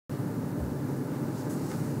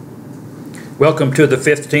Welcome to the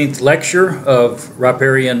 15th lecture of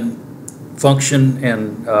riparian function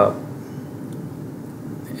and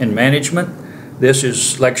management. This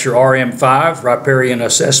is lecture RM5, Riparian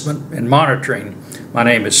Assessment and Monitoring. My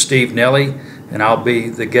name is Steve Nelly, and I'll be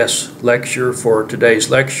the guest lecturer for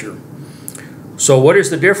today's lecture. So what is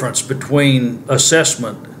the difference between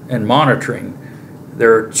assessment and monitoring?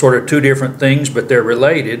 They're sort of two different things, but they're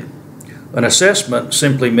related. An assessment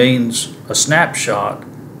simply means a snapshot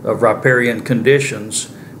of riparian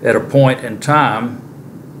conditions at a point in time,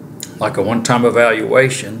 like a one-time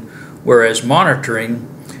evaluation, whereas monitoring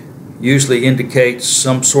usually indicates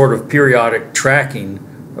some sort of periodic tracking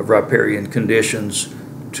of riparian conditions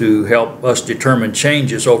to help us determine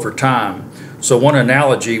changes over time. So one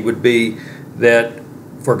analogy would be that,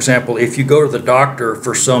 for example, if you go to the doctor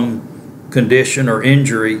for some condition or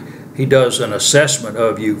injury, he does an assessment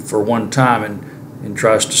of you for one time and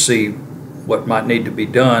tries to see what might need to be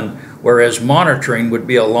done, whereas monitoring would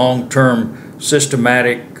be a long-term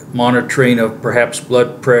systematic monitoring of perhaps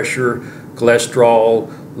blood pressure,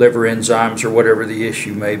 cholesterol, liver enzymes, or whatever the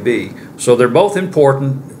issue may be. So they're both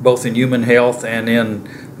important, both in human health and in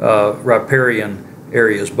riparian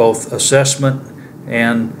areas, both assessment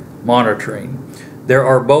and monitoring. There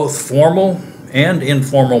are both formal and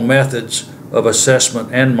informal methods of assessment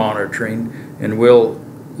and monitoring, and we'll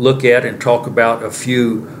look at and talk about a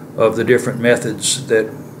few of the different methods that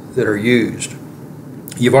are used.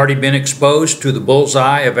 You've already been exposed to the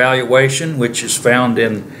bullseye evaluation, which is found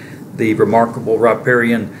in the remarkable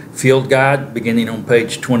riparian field guide beginning on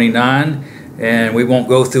page 29, and we won't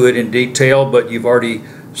go through it in detail, but you've already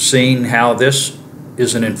seen how this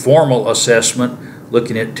is an informal assessment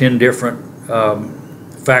looking at 10 different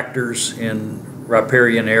factors in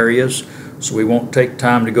riparian areas. So we won't take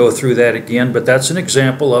time to go through that again, but that's an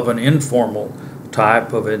example of an informal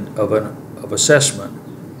type of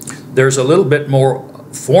assessment. There's a little bit more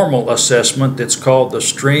formal assessment that's called the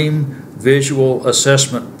Stream Visual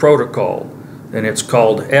Assessment Protocol, and it's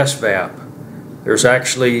called SVAP. There's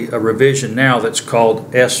actually a revision now that's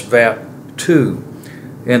called SVAP 2,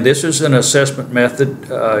 and this is an assessment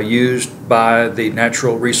method used by the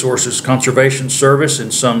Natural Resources Conservation Service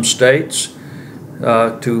in some states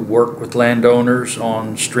to work with landowners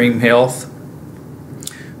on stream health.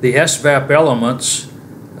 The SVAP elements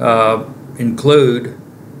include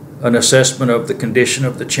an assessment of the condition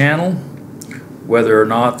of the channel, whether or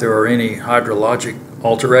not there are any hydrologic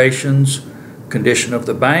alterations, condition of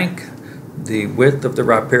the bank, the width of the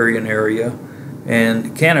riparian area,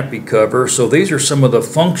 and canopy cover. So these are some of the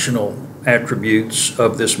functional attributes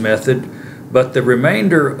of this method, but the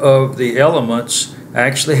remainder of the elements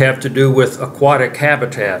actually have to do with aquatic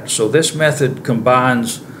habitat. So this method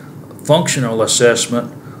combines functional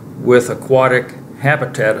assessment with aquatic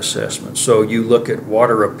habitat assessment. So you look at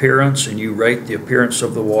water appearance and you rate the appearance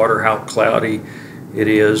of the water, how cloudy it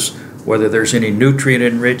is, whether there's any nutrient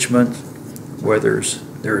enrichment, whether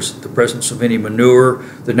there's the presence of any manure,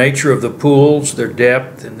 the nature of the pools, their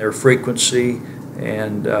depth and their frequency,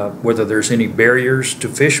 and whether there's any barriers to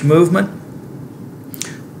fish movement.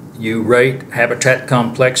 You rate habitat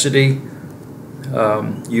complexity.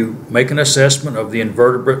 You make an assessment of the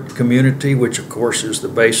invertebrate community, which of course is the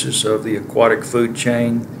basis of the aquatic food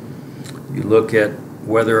chain. You look at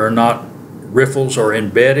whether or not riffles are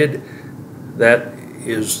embedded. That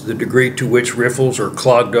is the degree to which riffles are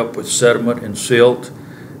clogged up with sediment and silt.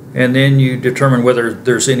 And then you determine whether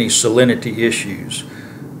there's any salinity issues.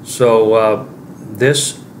 So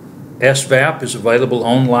this SVAP is available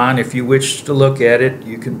online if you wish to look at it.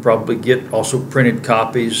 You can probably get also printed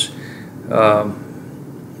copies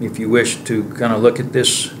if you wish to kind of look at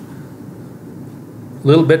this a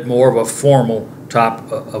little bit more of a formal type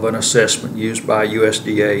of an assessment used by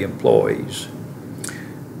USDA employees.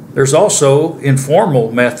 There's also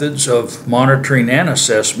informal methods of monitoring and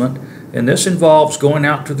assessment, and this involves going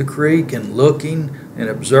out to the creek and looking and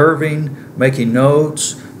observing, making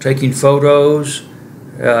notes, taking photos.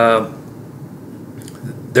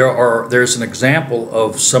 There's an example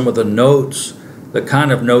of some of the notes, the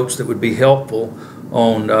kind of notes that would be helpful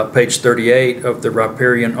on page 38 of the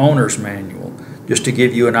Riparian Owner's Manual, just to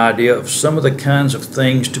give you an idea of some of the kinds of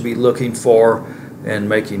things to be looking for and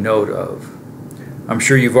making note of. I'm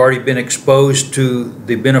sure you've already been exposed to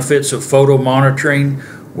the benefits of photo monitoring,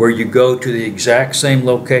 where you go to the exact same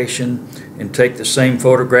location and take the same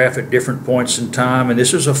photograph at different points in time, and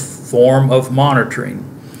this is a form of monitoring.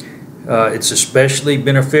 It's especially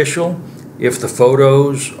beneficial if the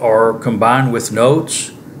photos are combined with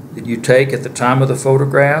notes that you take at the time of the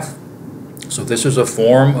photograph. So this is a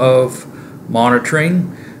form of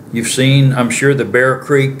monitoring. You've seen, I'm sure, the Bear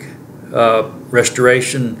Creek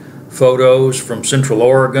restoration photos from Central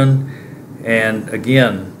Oregon, and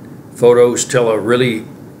again, photos tell a really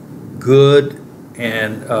good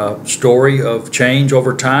and story of change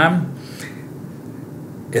over time,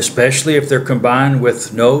 especially if they're combined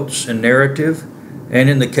with notes and narrative. And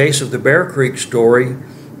in the case of the Bear Creek story,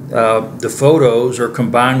 the photos are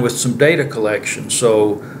combined with some data collection.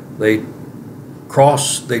 So they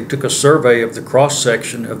took a survey of the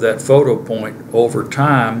cross-section of that photo point over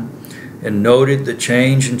time and noted the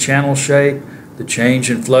change in channel shape, the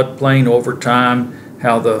change in floodplain over time,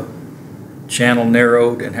 how the channel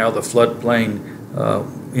narrowed and how the floodplain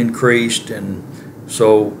increased. And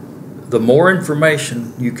so the more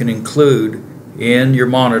information you can include in your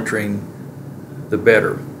monitoring, the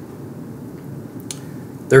better.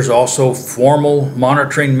 There's also formal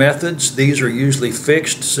monitoring methods. These are usually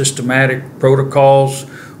fixed, systematic protocols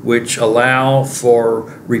which allow for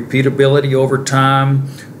repeatability over time,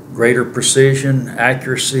 greater precision,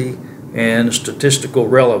 accuracy, and statistical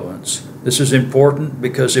relevance. This is important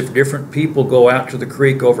because if different people go out to the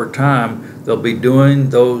creek over time, they'll be doing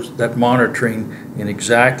that monitoring in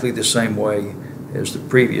exactly the same way as the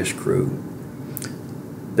previous crew.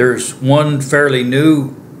 There's one fairly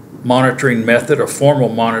new monitoring method, a formal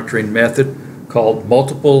monitoring method called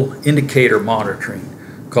multiple indicator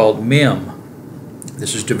monitoring, called MIM.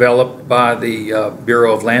 This is developed by the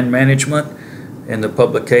Bureau of Land Management, and the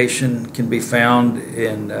publication can be found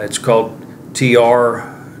in, it's called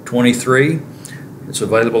TR23. It's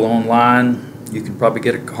available online. You can probably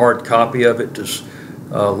get a hard copy of it to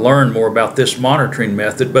learn more about this monitoring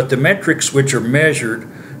method. But the metrics which are measured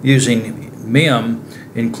using MIM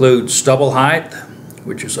include stubble height,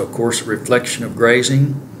 which is of course a reflection of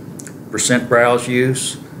grazing, percent browse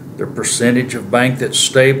use, the percentage of bank that's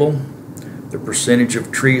stable, the percentage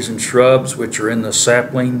of trees and shrubs which are in the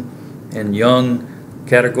sapling and young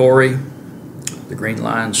category, the green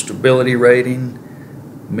line stability rating,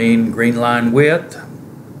 mean green line width,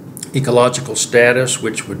 ecological status,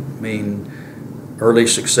 which would mean early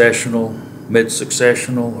successional,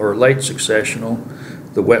 mid-successional, or late successional,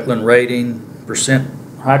 the wetland rating, percent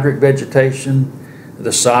hydric vegetation,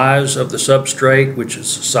 the size of the substrate, which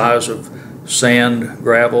is the size of sand,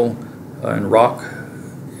 gravel, and rock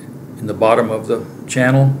in the bottom of the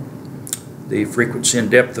channel, the frequency and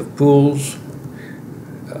depth of pools.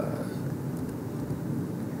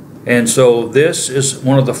 And so this is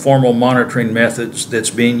one of the formal monitoring methods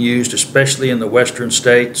that's being used, especially in the western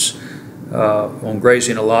states on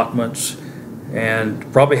grazing allotments,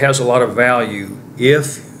 and probably has a lot of value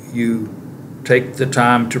if you take the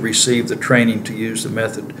time to receive the training to use the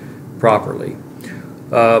method properly.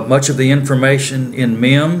 Much of the information in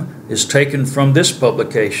MIM is taken from this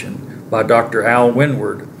publication by Dr. Al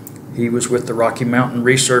Windward. He was with the Rocky Mountain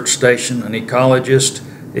Research Station, an ecologist.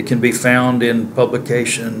 It can be found in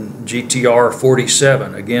publication GTR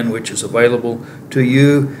 47, again, which is available to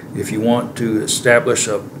you if you want to establish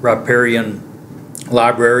a riparian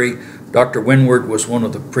library. Dr. Windward was one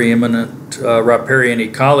of the preeminent riparian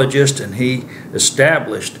ecologists, and he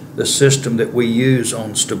established the system that we use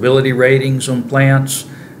on stability ratings on plants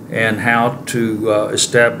and how to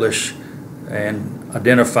establish and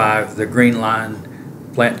identify the green line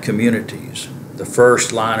plant communities, the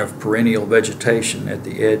first line of perennial vegetation at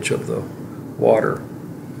the edge of the water.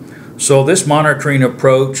 So this monitoring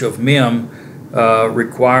approach of MIM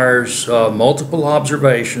requires multiple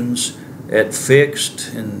observations at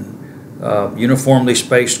fixed and uniformly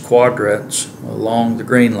spaced quadrants along the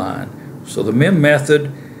green line. So the MIM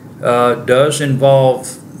method does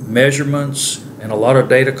involve measurements and a lot of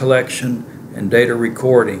data collection and data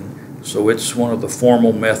recording. So it's one of the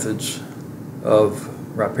formal methods of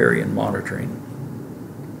riparian monitoring.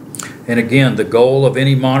 And again, the goal of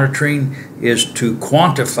any monitoring is to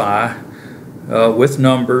quantify with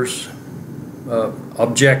numbers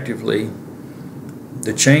objectively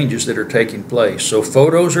the changes that are taking place. So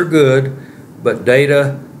photos are good, but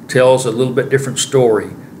data tells a little bit different story.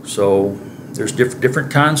 So there's different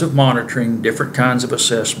kinds of monitoring, different kinds of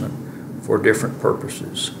assessment for different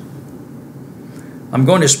purposes. I'm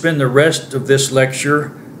going to spend the rest of this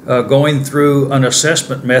lecture going through an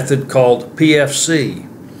assessment method called PFC.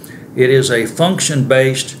 It is a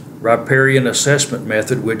function-based riparian assessment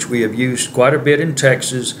method which we have used quite a bit in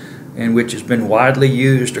Texas and which has been widely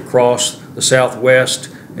used across the Southwest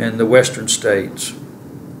and the western states.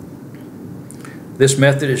 This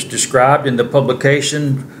method is described in the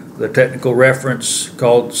publication, the technical reference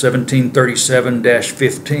called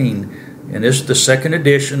 1737-15, and this is the second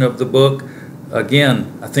edition of the book. Again,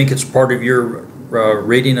 I think it's part of your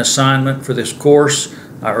reading assignment for this course.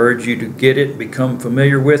 I urge you to get it, become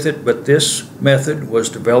familiar with it, but this method was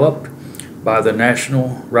developed by the National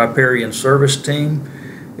Riparian Service Team.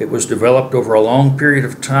 It was developed over a long period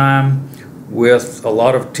of time with a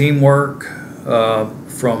lot of teamwork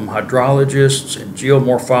from hydrologists and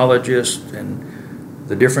geomorphologists and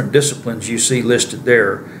the different disciplines you see listed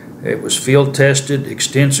there. It was field tested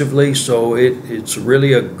extensively, so it's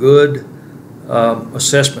really a good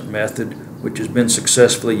assessment method which has been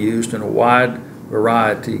successfully used in a wide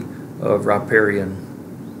variety of riparian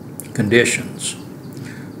conditions.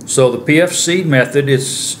 So the PFC method,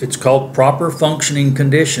 it's called proper functioning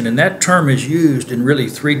condition, and that term is used in really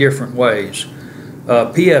three different ways.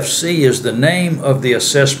 PFC is the name of the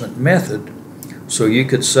assessment method, so you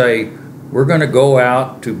could say we're going to go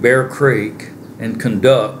out to Bear Creek and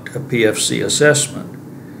conduct a PFC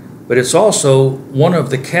assessment. But it's also one of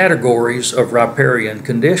the categories of riparian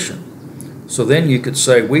condition. So then you could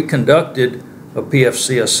say we conducted a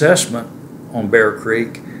PFC assessment on Bear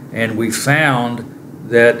Creek and we found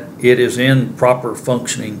that it is in proper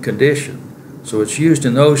functioning condition. So it's used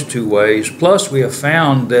in those two ways. Plus we have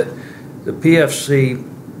found that the PFC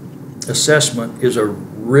assessment is a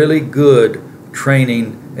really good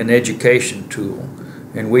training and education tool.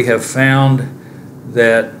 And we have found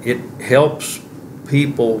that it helps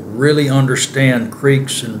people really understand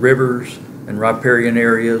creeks and rivers and riparian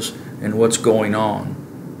areas and what's going on.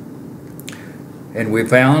 And we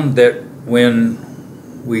found that when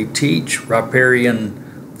we teach riparian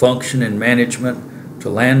function and management to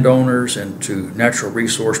landowners and to natural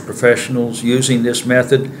resource professionals using this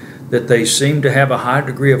method, that they seem to have a high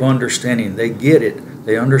degree of understanding. They get it.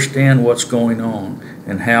 They understand what's going on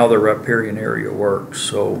and how the riparian area works.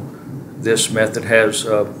 So this method has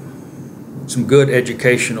some good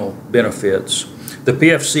educational benefits. The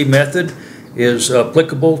PFC method is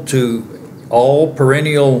applicable to all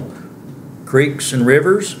perennial creeks and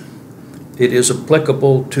rivers. It is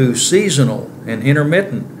applicable to seasonal and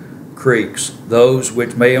intermittent creeks, those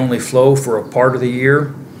which may only flow for a part of the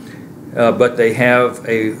year, but they have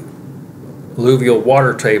a alluvial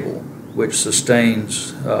water table which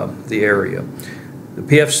sustains the area. The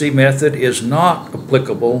PFC method is not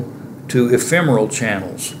applicable to ephemeral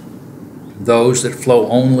channels, those that flow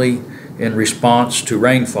only in response to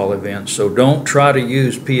rainfall events. So don't try to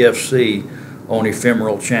use PFC on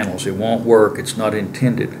ephemeral channels. It won't work. It's not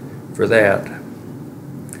intended for that.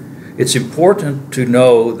 It's important to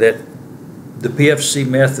know that the PFC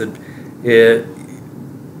method,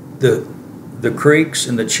 the creeks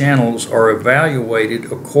and the channels are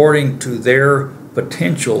evaluated according to their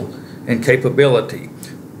potential and capability.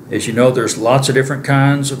 As you know, there's lots of different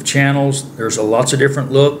kinds of channels. There's lots of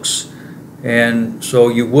different looks. And so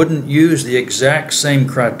you wouldn't use the exact same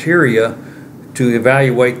criteria to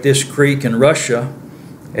evaluate this creek in Russia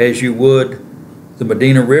as you would the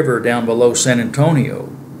Medina River down below San Antonio.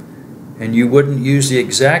 And you wouldn't use the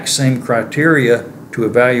exact same criteria to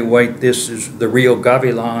evaluate this as the Rio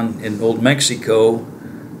Gavilan in Old Mexico.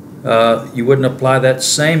 You wouldn't apply that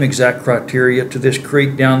same exact criteria to this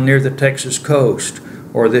creek down near the Texas coast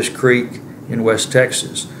or this creek in West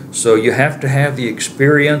Texas. So you have to have the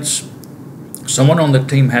experience. Someone on the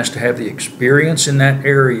team has to have the experience in that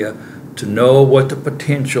area to know what the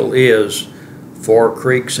potential is for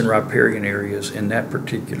creeks and riparian areas in that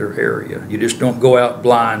particular area. You just don't go out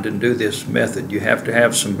blind and do this method. You have to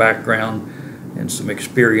have some background and some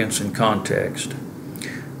experience and context.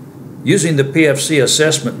 Using the PFC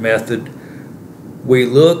assessment method, we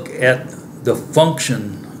look at the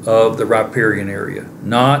function of the riparian area,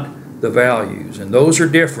 not the values. And those are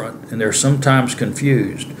different and they're sometimes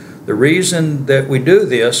confused. The reason that we do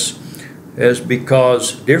this is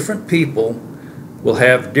because different people will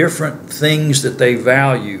have different things that they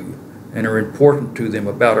value and are important to them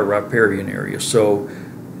about a riparian area. So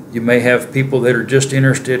you may have people that are just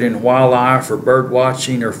interested in wildlife or bird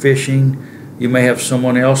watching or fishing. You may have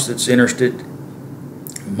someone else that's interested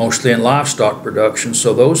mostly in livestock production.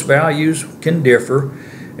 So those values can differ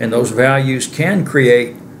and those values can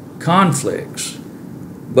create conflicts.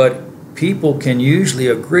 But people can usually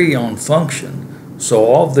agree on function. So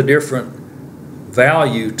all of the different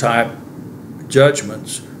value type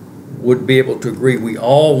judgments would be able to agree we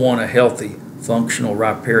all want a healthy, functional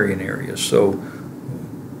riparian area. So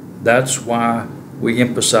that's why we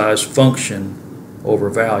emphasize function over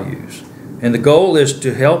values. And the goal is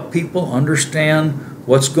to help people understand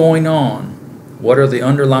what's going on, what are the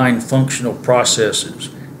underlying functional processes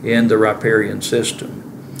in the riparian system.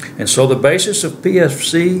 And so the basis of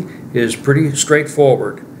PFC is pretty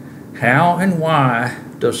straightforward. How and why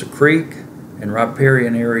does the creek and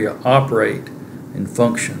riparian area operate and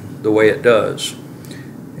function the way it does?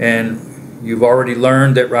 And you've already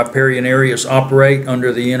learned that riparian areas operate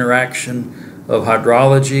under the interaction of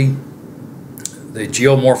hydrology, the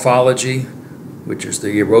geomorphology, which is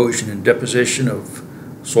the erosion and deposition of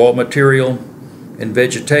soil material and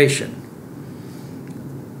vegetation.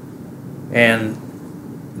 And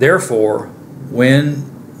therefore, when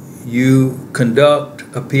you conduct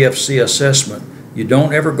a PFC assessment, you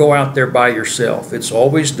don't ever go out there by yourself. It's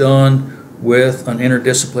always done with an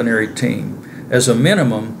interdisciplinary team. As a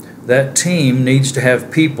minimum, that team needs to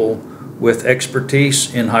have people with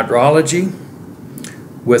expertise in hydrology,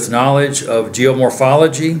 with knowledge of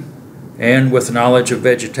geomorphology, and with knowledge of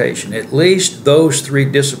vegetation. At least those three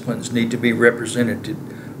disciplines need to be represented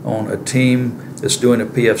on a team that's doing a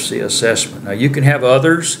PFC assessment. Now, you can have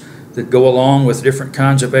others that go along with different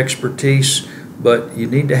kinds of expertise, but you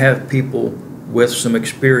need to have people with some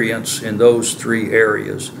experience in those three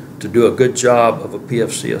areas to do a good job of a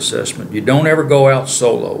PFC assessment. You don't ever go out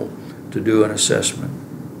solo to do an assessment.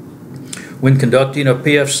 When conducting a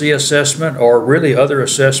PFC assessment, or really other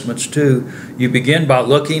assessments too, you begin by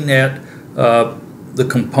looking at the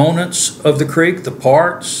components of the creek, the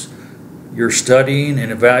parts. You're studying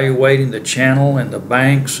and evaluating the channel and the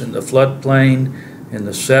banks and the floodplain and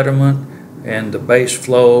the sediment and the base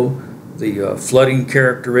flow, the flooding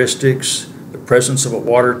characteristics, the presence of a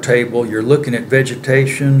water table. You're looking at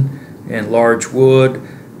vegetation and large wood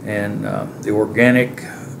and the organic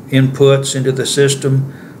inputs into the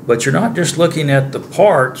system. But you're not just looking at the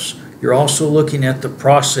parts, you're also looking at the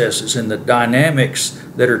processes and the dynamics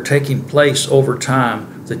that are taking place over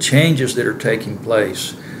time, the changes that are taking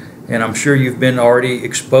place. And I'm sure you've been already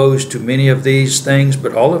exposed to many of these things,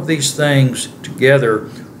 but all of these things together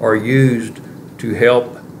are used to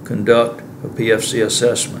help conduct a PFC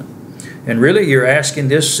assessment. And really you're asking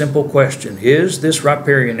this simple question: is this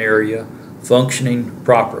riparian area functioning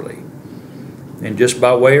properly? And just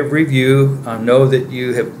by way of review, I know that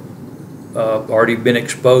you have already been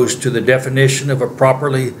exposed to the definition of a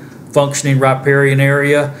properly functioning riparian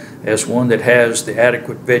area as one that has the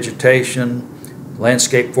adequate vegetation,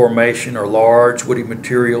 landscape formation, or large woody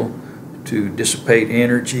material to dissipate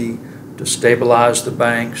energy, to stabilize the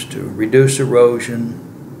banks, to reduce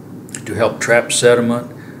erosion, to help trap sediment,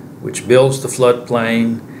 which builds the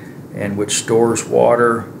floodplain and which stores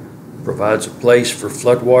water, provides a place for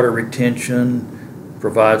floodwater retention,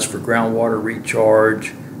 provides for groundwater recharge,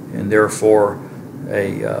 and therefore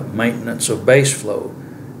a maintenance of base flow.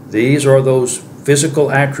 These are those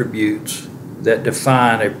physical attributes that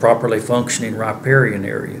define a properly functioning riparian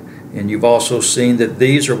area. And you've also seen that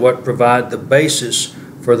these are what provide the basis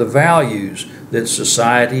for the values that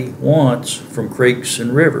society wants from creeks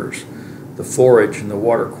and rivers: the forage and the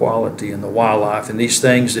water quality and the wildlife, and these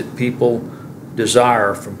things that people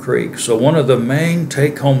desire from creeks. So one of the main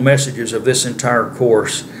take-home messages of this entire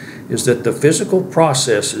course is that the physical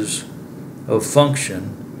processes of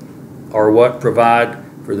function are what provide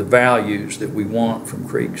for the values that we want from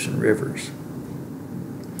creeks and rivers.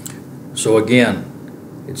 So again,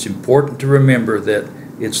 it's important to remember that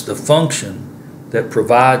it's the function that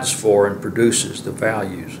provides for and produces the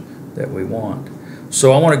values that we want.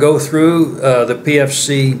 So I want to go through the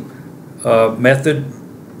PFC method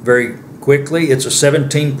very quickly. It's a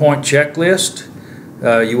 17-point checklist.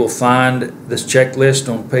 You will find this checklist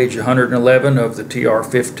on page 111 of the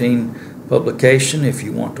TR15 publication if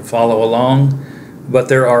you want to follow along. But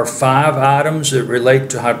there are 5 items that relate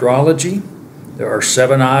to hydrology. There are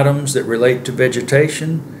 7 items that relate to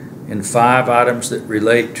vegetation and 5 items that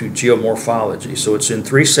relate to geomorphology. So it's in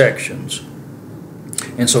 3 sections.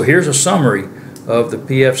 And so here's a summary of the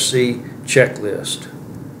PFC checklist.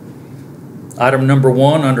 Item number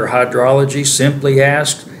 1 under hydrology simply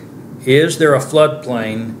asks, is there a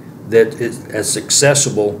floodplain that is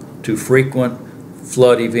accessible to frequent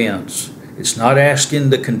flood events? It's not asking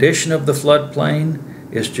the condition of the floodplain,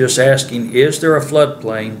 it's just asking, is there a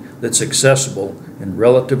floodplain that's accessible in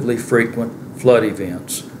relatively frequent flood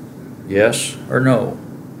events? Yes or no?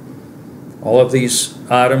 All of these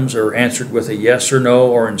items are answered with a yes or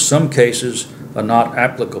no, or in some cases, a not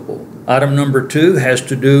applicable. Item number 2 has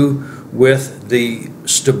to do with the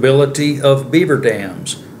stability of beaver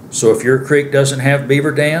dams. So if your creek doesn't have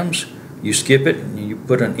beaver dams, you skip it and you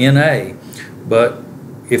put an NA. But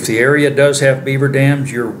if the area does have beaver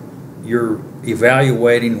dams, you're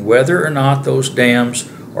evaluating whether or not those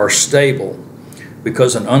dams are stable,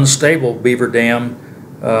 because an unstable beaver dam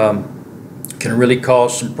can really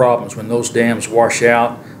cause some problems. When those dams wash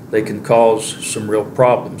out, they can cause some real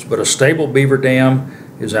problems. But a stable beaver dam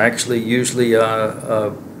is actually usually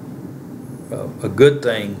a good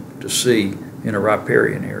thing to see in a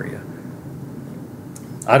riparian area.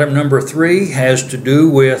 Item number 3 has to do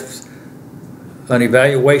with an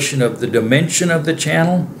evaluation of the dimension of the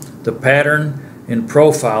channel, the pattern in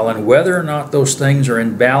profile and whether or not those things are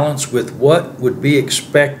in balance with what would be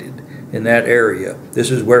expected in that area.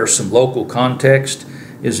 This is where some local context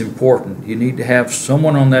is important. You need to have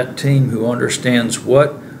someone on that team who understands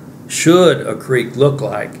what should a creek look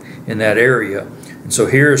like in that area. And so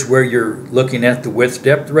here's where you're looking at the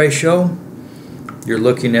width-depth ratio. You're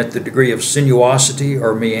looking at the degree of sinuosity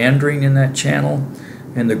or meandering in that channel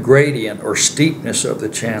and the gradient or steepness of the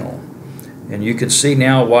channel. And you can see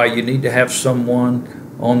now why you need to have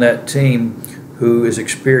someone on that team who is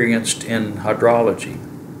experienced in hydrology.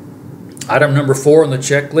 Item number 4 on the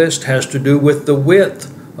checklist has to do with the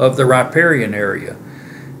width of the riparian area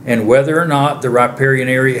and whether or not the riparian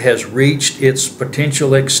area has reached its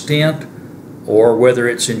potential extent or whether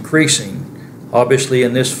it's increasing. Obviously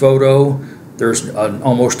in this photo there's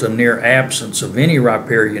almost a near absence of any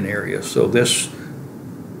riparian area, so this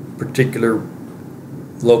particular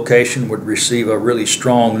location would receive a really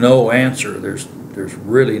strong no answer. There's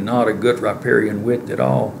really not a good riparian width at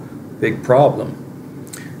all. Big problem.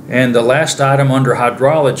 And the last item under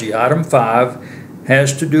hydrology, item 5,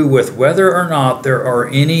 has to do with whether or not there are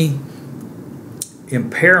any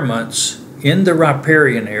impairments in the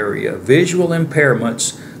riparian area, visual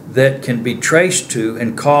impairments that can be traced to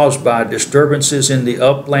and caused by disturbances in the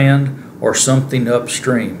upland or something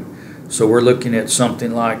upstream. So we're looking at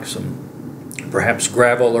something like some perhaps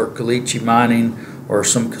gravel or caliche mining or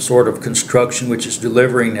some sort of construction which is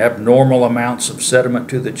delivering abnormal amounts of sediment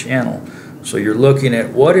to the channel. So you're looking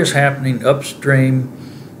at what is happening upstream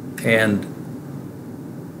and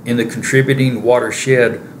in the contributing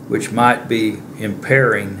watershed which might be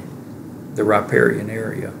impairing the riparian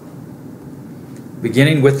area.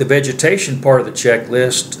 Beginning with the vegetation part of the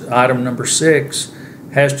checklist, item number 6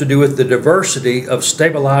 has to do with the diversity of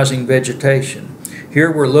stabilizing vegetation.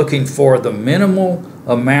 Here we're looking for the minimal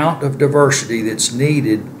amount of diversity that's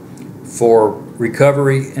needed for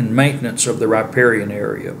recovery and maintenance of the riparian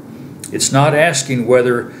area. It's not asking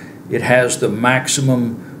whether it has the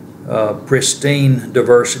maximum pristine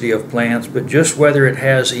diversity of plants, but just whether it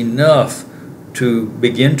has enough to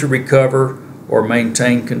begin to recover or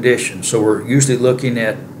maintain conditions. So we're usually looking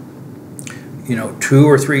at 2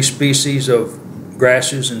 or 3 species of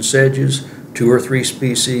grasses and sedges, 2 or 3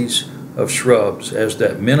 species of shrubs as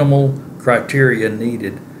that minimal criteria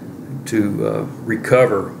needed to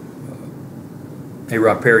recover a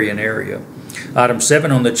riparian area. Item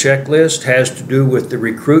 7 on the checklist has to do with the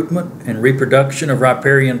recruitment and reproduction of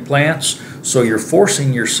riparian plants. So you're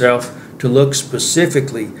forcing yourself to look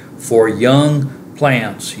specifically for young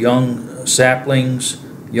plants, young saplings,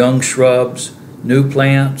 young shrubs, new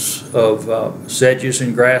plants of sedges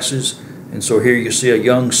and grasses. And so here you see a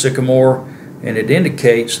young sycamore, and it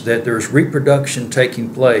indicates that there's reproduction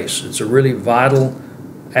taking place. It's a really vital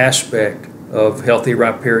aspect of healthy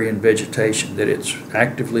riparian vegetation, that it's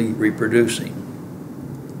actively reproducing.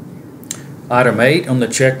 Item 8 on the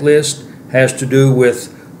checklist has to do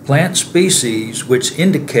with plant species which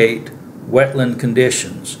indicate wetland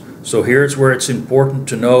conditions. So here's where it's important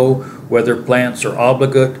to know whether plants are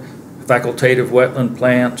obligate, facultative wetland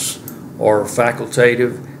plants, or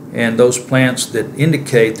facultative, and those plants that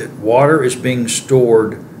indicate that water is being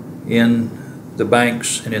stored in the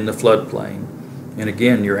banks and in the floodplain. And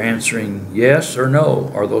again, you're answering yes or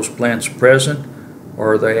no. Are those plants present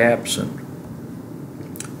or are they absent?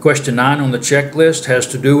 Question 9 on the checklist has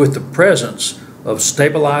to do with the presence of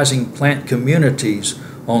stabilizing plant communities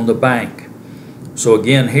on the bank. So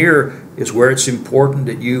again, here is where it's important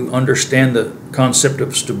that you understand the concept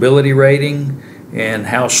of stability rating and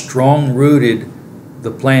how strong-rooted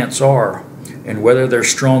the plants are and whether they're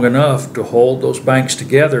strong enough to hold those banks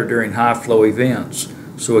together during high flow events.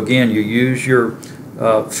 So again, you use your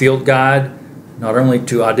field guide not only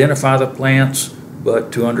to identify the plants,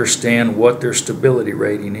 but to understand what their stability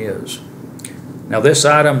rating is. Now this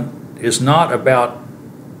item is not about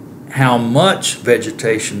how much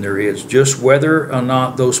vegetation there is, just whether or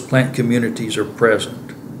not those plant communities are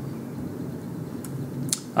present.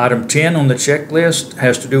 Item 10 on the checklist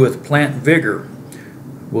has to do with plant vigor.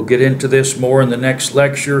 We'll get into this more in the next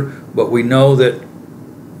lecture, but we know that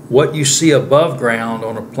what you see above ground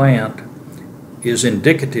on a plant is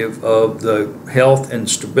indicative of the health and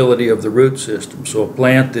stability of the root system. So a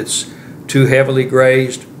plant that's too heavily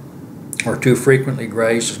grazed or too frequently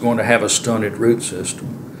grazed is going to have a stunted root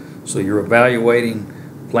system. So you're evaluating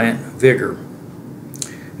plant vigor.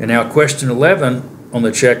 And now question 11 on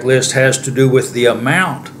the checklist has to do with the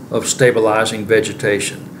amount of stabilizing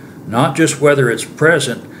vegetation. Not just whether it's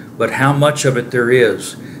present, but how much of it there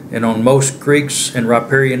is. And on most creeks and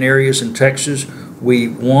riparian areas in Texas, we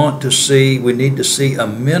need to see a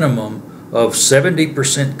minimum of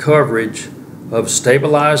 70% coverage of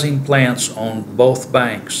stabilizing plants on both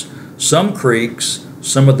banks. Some creeks,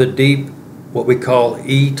 some of the deep, what we call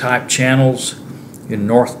E-type channels in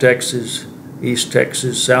North Texas, East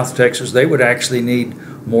Texas, South Texas, they would actually need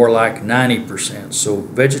more like 90%. So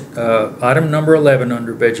item number 11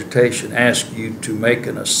 under vegetation asks you to make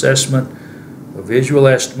an assessment, a visual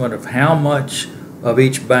estimate of how much of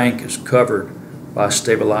each bank is covered by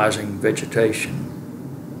stabilizing vegetation.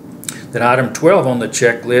 Then item 12 on the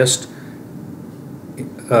checklist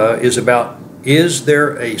is about, is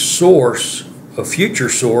there a source, a future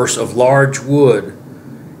source of large wood?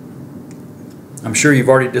 I'm sure you've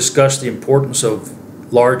already discussed the importance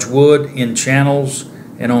of large wood in channels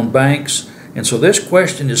and on banks, and so this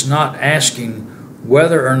question is not asking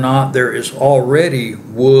whether or not there is already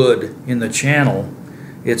wood in the channel.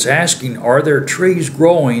 It's asking, are there trees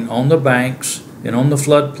growing on the banks and on the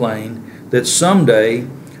floodplain that someday,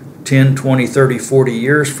 10, 20, 30, 40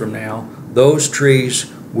 years from now, those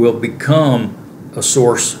trees will become a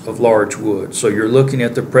source of large wood. So you're looking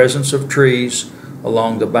at the presence of trees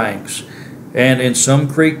along the banks. And in some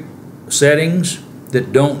creek settings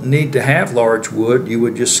that don't need to have large wood, you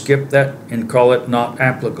would just skip that and call it not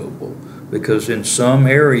applicable, because in some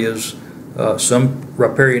areas, some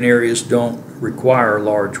riparian areas don't require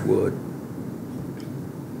large wood.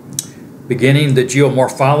 Beginning the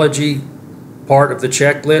geomorphology part of the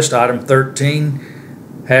checklist, item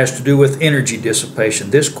 13 has to do with energy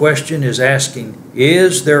dissipation. This question is asking,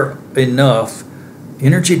 is there enough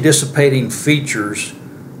energy dissipating features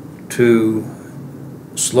to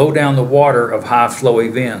slow down the water of high flow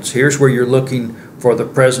events? Here's where you're looking for the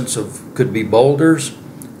presence of, could be boulders,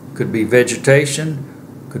 could be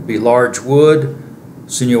vegetation, could be large wood,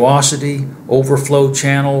 sinuosity, overflow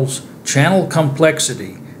channels, channel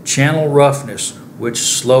complexity, channel roughness, which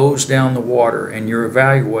slows down the water, and you're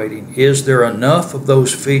evaluating, is there enough of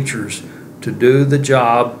those features to do the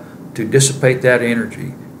job, to dissipate that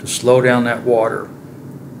energy, to slow down that water.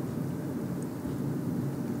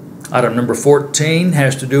 Item number 14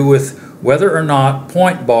 has to do with whether or not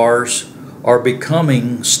point bars are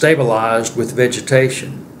becoming stabilized with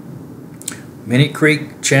vegetation. Many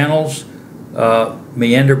creek channels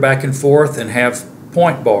meander back and forth and have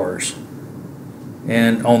point bars.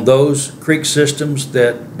 And on those creek systems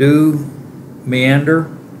that do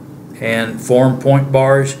meander and form point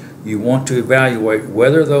bars, you want to evaluate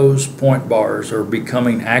whether those point bars are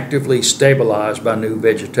becoming actively stabilized by new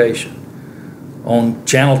vegetation. On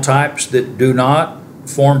channel types that do not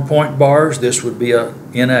form point bars, this would be a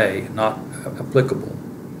NA, not applicable.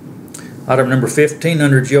 Item number 15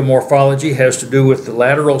 under geomorphology has to do with the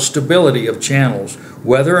lateral stability of channels,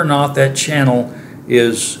 whether or not that channel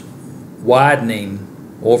is widening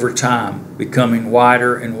over time, becoming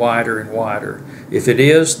wider and wider and wider. If it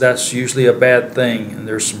is, that's usually a bad thing, and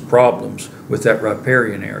there's some problems with that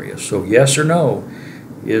riparian area. So yes or no,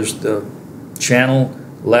 is the channel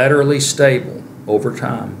laterally stable over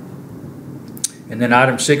time? And then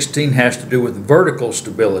item 16 has to do with vertical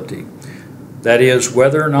stability. That is,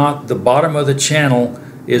 whether or not the bottom of the channel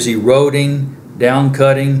is eroding, down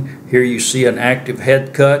cutting. Here you see an active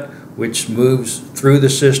head cut, which moves through the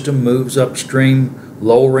system, moves upstream,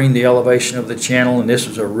 lowering the elevation of the channel, and this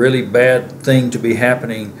is a really bad thing to be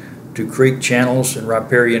happening to creek channels and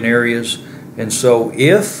riparian areas. And so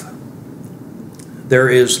if there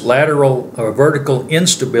is lateral or vertical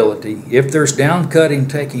instability, if there's down cutting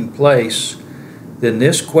taking place, then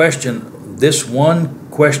this question, this one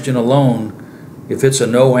question alone, if it's a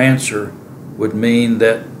no answer, would mean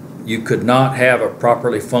that you could not have a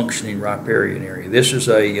properly functioning riparian area. This is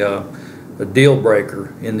a deal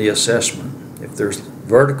breaker in the assessment. If there's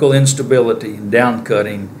vertical instability and down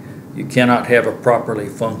cutting, you cannot have a properly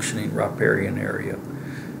functioning riparian area.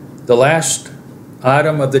 The last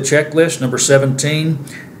item of the checklist, number 17,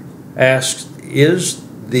 asks, is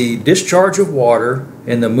the discharge of water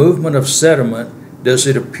and the movement of sediment, does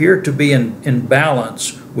it appear to be in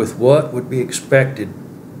balance with what would be expected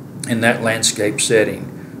in that landscape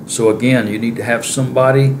setting? So again, you need to have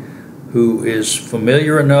somebody who is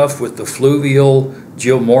familiar enough with the fluvial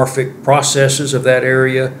geomorphic processes of that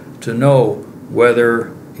area to know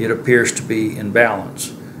whether it appears to be in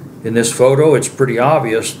balance. In this photo, it's pretty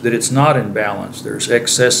obvious that it's not in balance. There's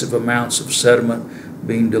excessive amounts of sediment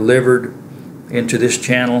being delivered into this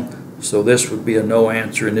channel, so this would be a no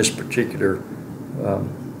answer in this particular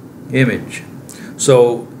image.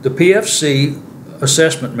 So the PFC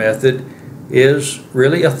assessment method is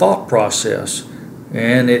really a thought process,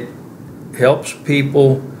 and it helps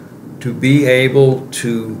people to be able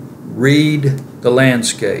to read the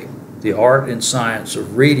landscape, the art and science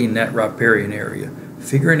of reading that riparian area,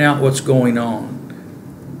 figuring out what's going on.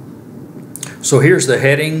 So here's the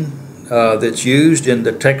heading that's used in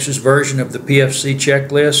the Texas version of the PFC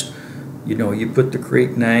checklist. You know, you put the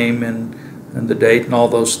creek name and the date and all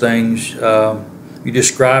those things. You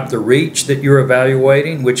describe the reach that you're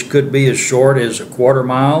evaluating, which could be as short as a quarter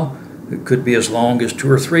mile. It could be as long as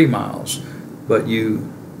 2 or 3 miles. But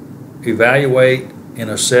you evaluate and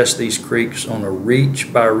assess these creeks on a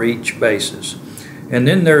reach by reach basis. And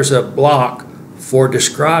then there's a block for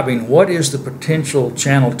describing what is the potential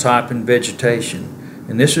channel type and vegetation.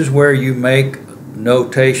 And this is where you make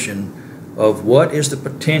notation of what is the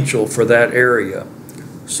potential for that area.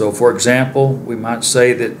 So for example, we might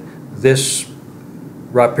say that this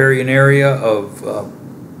riparian area of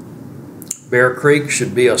Bear Creek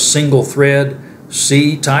should be a single thread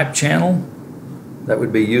C type channel. That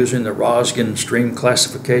would be using the Rosgen stream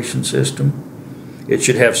classification system. It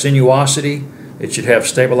should have sinuosity. It should have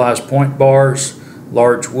stabilized point bars,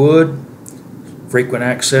 large wood, frequent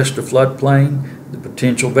access to floodplain. The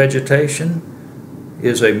potential vegetation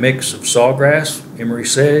is a mix of sawgrass, emery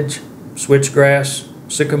sedge, switchgrass,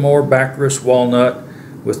 sycamore, baccharis, walnut,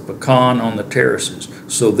 with pecan on the terraces.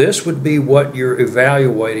 So this would be what you're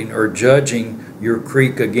evaluating or judging your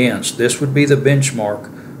creek against. This would be the benchmark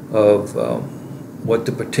of what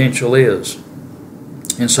the potential is.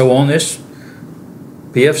 And so on this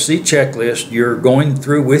PFC checklist, you're going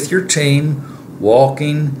through with your team,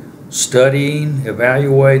 walking, studying,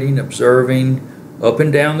 evaluating, observing, up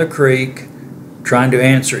and down the creek, trying to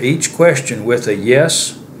answer each question with a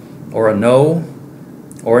yes or a no,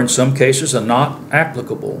 or in some cases a not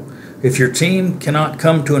applicable. If your team cannot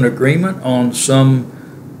come to an agreement on some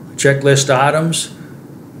checklist items,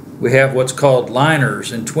 we have what's called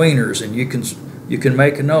liners and tweeners, and you can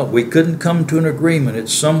make a note. We couldn't come to an agreement.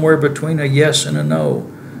 It's somewhere between a yes and a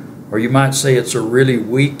no. Or you might say it's a really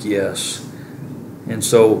weak yes. And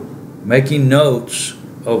so making notes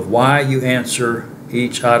of why you answer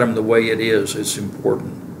each item the way it is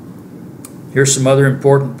important. Here's some other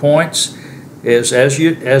important points. As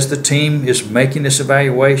the team is making this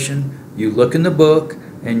evaluation, you look in the book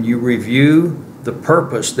and you review the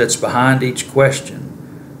purpose that's behind each question.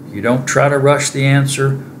 You don't try to rush the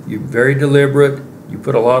answer. You're very deliberate. You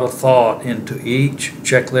put a lot of thought into each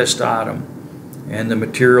checklist item and the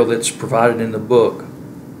material that's provided in the book.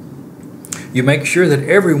 You make sure that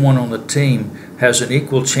everyone on the team has an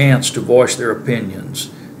equal chance to voice their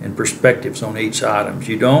opinions and perspectives on each item.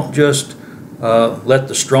 You don't just let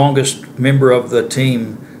the strongest member of the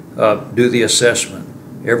team do the assessment.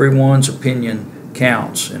 Everyone's opinion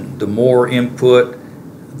counts, and the more input,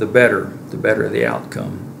 the better the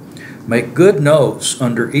outcome. Make good notes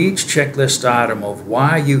under each checklist item of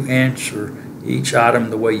why you answer each item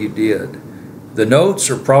the way you did. The notes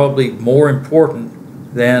are probably more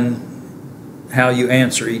important than how you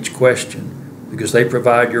answer each question, because they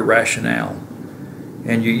provide your rationale.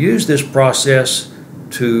 And you use this process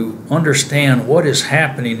to understand what is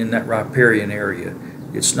happening in that riparian area.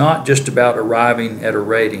 It's not just about arriving at a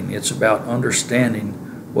rating, it's about understanding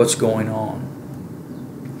what's going on.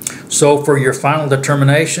 So for your final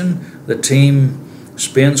determination, the team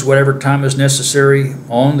spends whatever time is necessary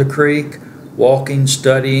on the creek, walking,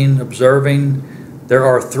 studying, observing. There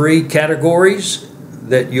are 3 categories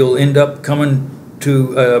that you'll end up coming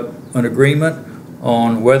to an agreement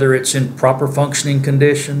on, whether it's in proper functioning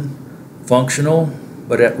condition, functional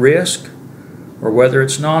but at risk, or whether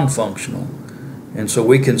it's non-functional. And so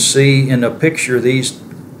we can see in a picture these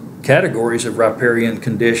categories of riparian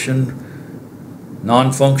condition.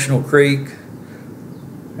 Non-functional creek,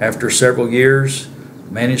 after several years,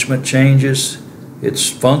 management changes. It's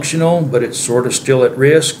functional, but it's sort of still at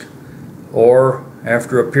risk. Or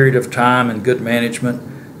after a period of time and good management,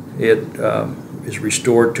 it is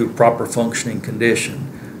restored to proper functioning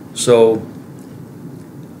condition. So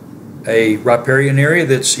a riparian area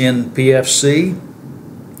that's in PFC,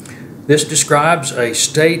 this describes a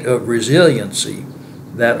state of resiliency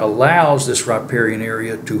that allows this riparian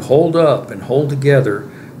area to hold up and hold together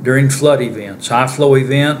during flood events, high flow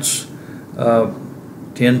events,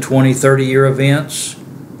 10, 20, 30-year events,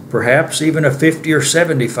 perhaps even a 50 or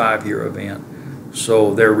 75-year event.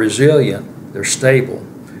 So they're resilient, they're stable.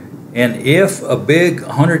 And if a big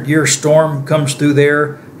 100-year storm comes through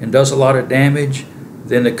there and does a lot of damage,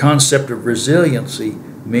 then the concept of resiliency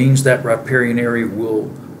means that riparian area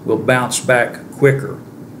will bounce back quicker.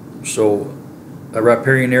 So a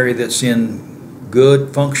riparian area that's in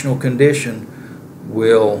good functional condition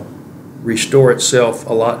will restore itself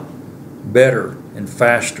a lot better and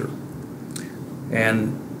faster.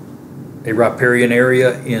 And a riparian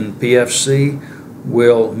area in PFC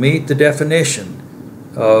will meet the definition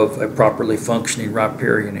of a properly functioning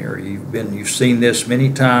riparian area. You've seen this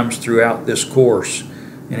many times throughout this course,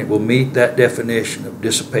 and it will meet that definition of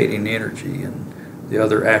dissipating energy and the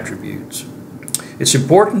other attributes. It's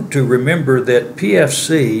important to remember that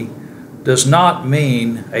PFC does not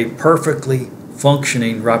mean a perfectly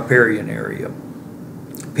functioning riparian area.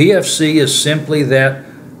 PFC is simply that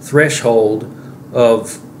threshold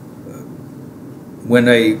of when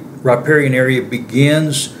a riparian area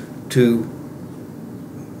begins to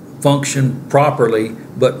function properly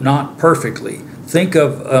but not perfectly. Think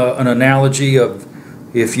of an analogy of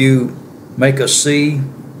if you make a C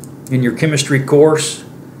in your chemistry course,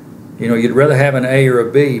 you'd rather have an A or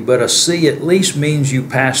a B, but a C at least means you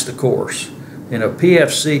passed the course. And a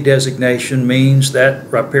PFC designation means that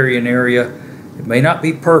riparian area, it may not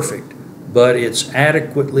be perfect, but it's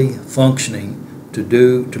adequately functioning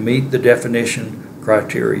to meet the definition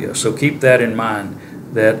criteria. So keep that in mind,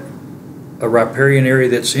 that a riparian area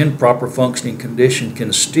that's in proper functioning condition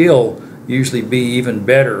can still usually be even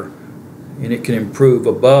better, and it can improve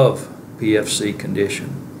above PFC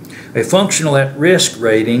condition. A functional at-risk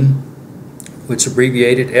rating, which is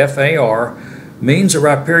abbreviated FAR, means a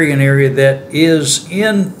riparian area that is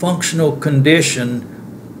in functional condition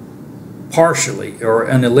partially or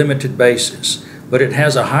on a limited basis, but it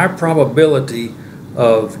has a high probability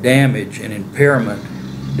of damage and impairment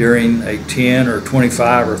during a 10 or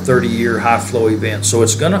 25 or 30 year high flow event. So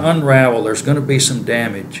it's going to unravel. There's going to be some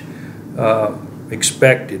damage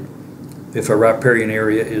expected if a riparian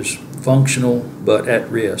area is functional but at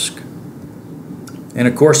risk. And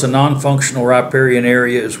of course, a non-functional riparian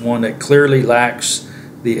area is one that clearly lacks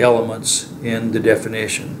the elements in the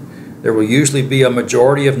definition. There will usually be a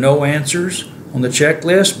majority of no answers on the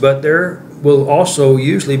checklist, but there will also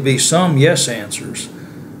usually be some yes answers.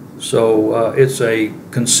 So it's a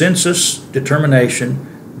consensus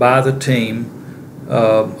determination by the team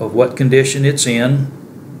of what condition it's in.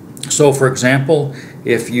 So for example,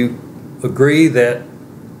 if you agree that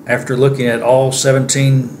after looking at all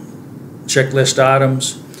 17 checklist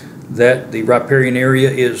items that the riparian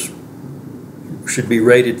area should be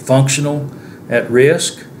rated functional at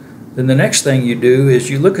risk, then the next thing you do is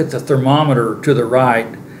you look at the thermometer to the right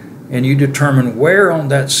and you determine where on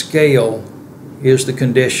that scale is the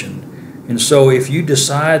condition. And so if you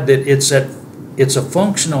decide that it's a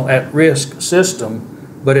functional at risk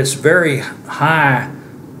system, but it's very high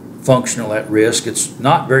functional at risk, it's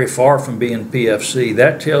not very far from being PFC,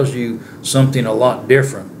 that tells you something a lot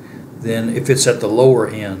different than if it's at the lower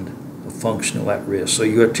end of functional at risk. So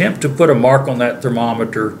you attempt to put a mark on that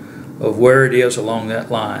thermometer of where it is along that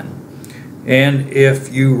line. And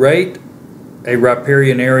if you rate a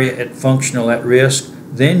riparian area at functional at risk,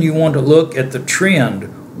 then you want to look at the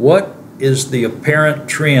trend. What is the apparent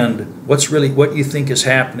trend? What's really what you think is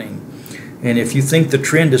happening? And if you think the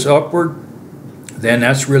trend is upward, then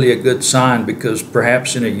that's really a good sign, because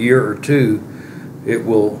perhaps in a year or two it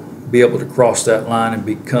will be able to cross that line and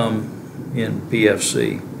become in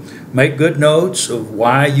PFC. Make good notes of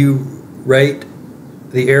why you rate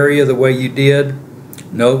the area the way you did,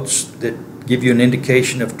 notes that give you an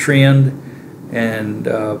indication of trend, and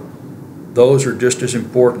those are just as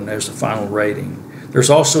important as the final rating. There's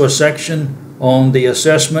also a section on the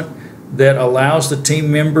assessment that allows the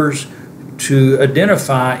team members to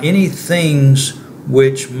identify any things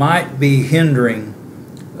which might be hindering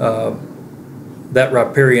that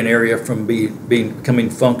riparian area from becoming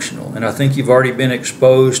functional. And I think you've already been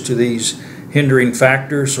exposed to these hindering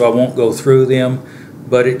factors, so I won't go through them,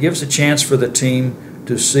 but it gives a chance for the team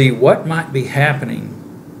to see what might be happening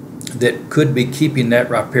that could be keeping that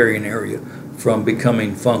riparian area from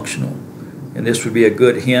becoming functional. And this would be a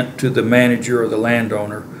good hint to the manager or the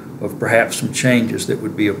landowner of perhaps some changes that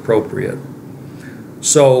would be appropriate.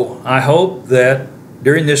 So I hope that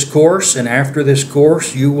during this course and after this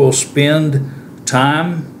course you will spend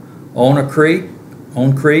time on a creek,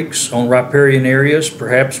 on creeks, on riparian areas,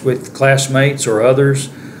 perhaps with classmates or others,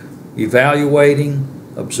 evaluating,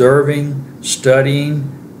 observing,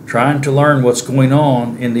 studying, trying to learn what's going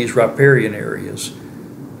on in these riparian areas.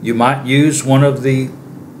 You might use one of the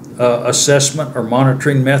assessment or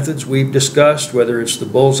monitoring methods we've discussed, whether it's the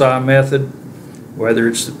bullseye method, whether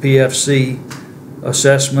it's the PFC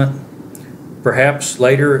assessment. Perhaps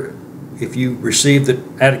later, if you receive the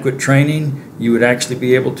adequate training, you would actually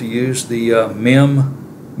be able to use the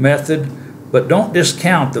MEM method. But don't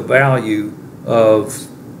discount the value of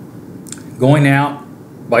going out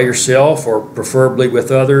by yourself or preferably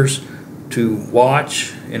with others to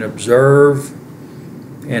watch and observe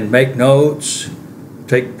and make notes,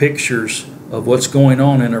 take pictures of what's going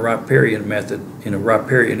on in a riparian method, in a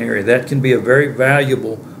riparian area. That can be a very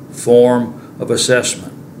valuable form of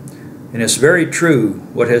assessment. And it's very true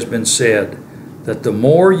what has been said, that the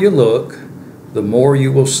more you look, the more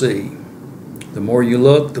you will see. The more you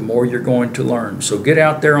look, the more you're going to learn. So get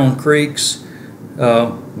out there on creeks,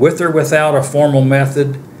 with or without a formal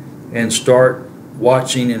method, and start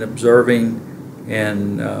watching and observing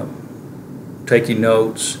and taking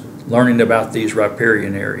notes, learning about these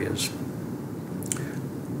riparian areas.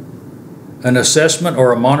 An assessment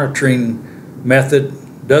or a monitoring method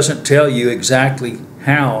doesn't tell you exactly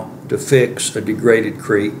how to fix a degraded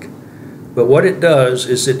creek, but what it does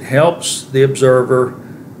is it helps the observer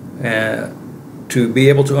to be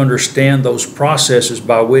able to understand those processes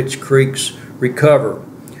by which creeks recover.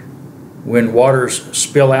 When waters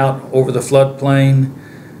spill out over the floodplain,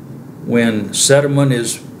 when sediment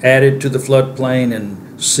is added to the floodplain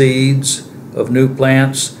and seeds of new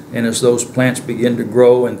plants, and as those plants begin to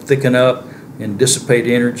grow and thicken up and dissipate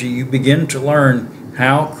energy, you begin to learn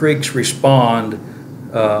how creeks respond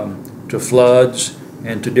to floods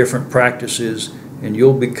and to different practices, and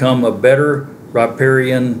you'll become a better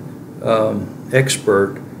riparian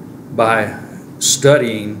expert by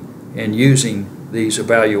studying and using these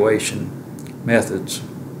evaluation methods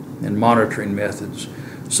and monitoring methods.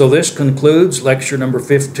 So this concludes lecture number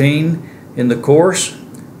 15 in the course,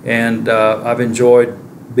 and I've enjoyed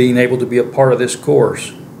being able to be a part of this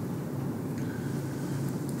course.